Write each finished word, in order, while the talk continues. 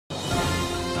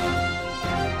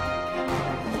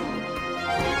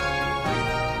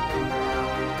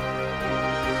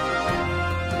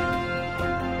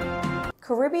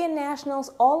Caribbean nationals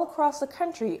all across the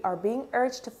country are being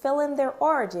urged to fill in their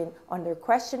origin under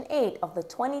Question 8 of the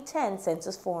 2010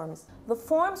 census forms. The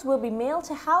forms will be mailed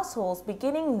to households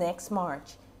beginning next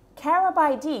March.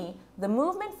 CaribID, the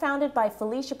movement founded by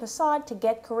Felicia Prasad to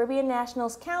get Caribbean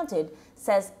nationals counted,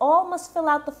 says all must fill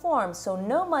out the forms so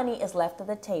no money is left at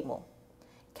the table.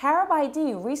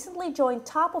 CaribID recently joined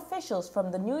top officials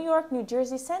from the New York, New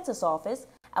Jersey Census Office,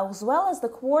 as well as the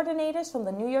coordinators from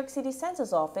the New York City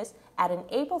Census Office at an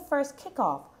April 1st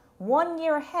kickoff, 1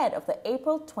 year ahead of the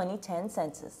April 2010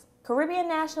 census. Caribbean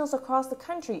nationals across the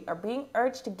country are being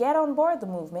urged to get on board the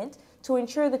movement to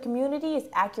ensure the community is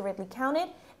accurately counted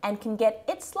and can get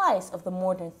its slice of the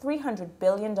more than $300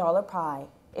 billion pie.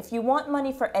 If you want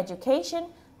money for education,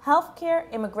 healthcare,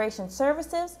 immigration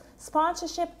services,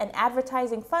 sponsorship, and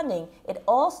advertising funding, it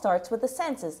all starts with the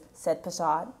census, said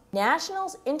Prasad.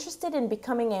 Nationals interested in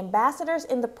becoming ambassadors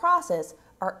in the process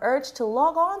are urged to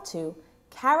log on to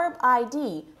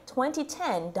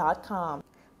CaribID2010.com.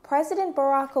 President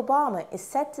Barack Obama is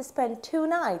set to spend 2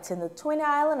 nights in the Twin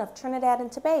Island of Trinidad and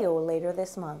Tobago later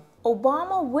this month.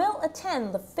 Obama will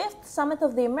attend the 5th Summit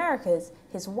of the Americas,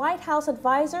 his White House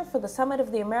advisor for the Summit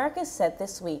of the Americas said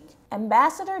this week.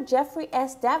 Ambassador Jeffrey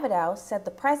S. Davidow said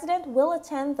the president will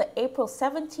attend the April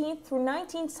 17th through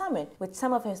 19th summit, with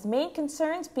some of his main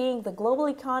concerns being the global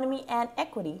economy and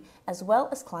equity, as well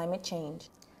as climate change.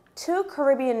 2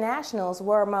 Caribbean nationals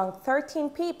were among 13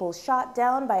 people shot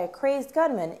down by a crazed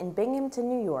gunman in Binghamton,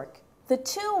 New York. The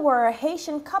 2 were a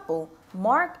Haitian couple,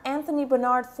 Mark Anthony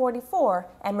Bernard, 44,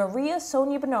 and Maria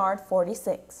Sonia Bernard,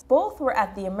 46. Both were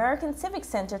at the American Civic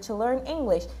Center to learn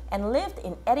English and lived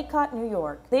in Endicott, New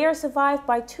York. They are survived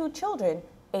by 2 children,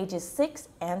 ages 6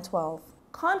 and 12.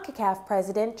 CONCACAF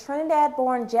President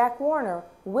Trinidad-born Jack Warner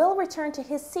will return to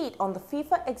his seat on the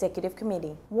FIFA Executive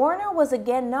Committee. Warner was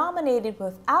again nominated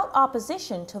without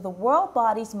opposition to the world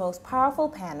body's most powerful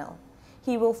panel.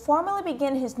 He will formally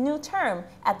begin his new term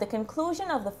at the conclusion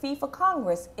of the FIFA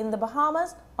Congress in the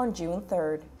Bahamas on June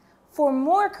 3rd. For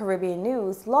more Caribbean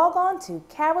news, log on to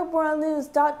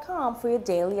CaribWorldNews.com for your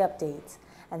daily updates.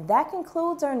 And that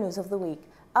concludes our news of the week.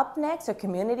 Up next are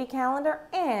community calendar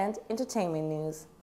and entertainment news.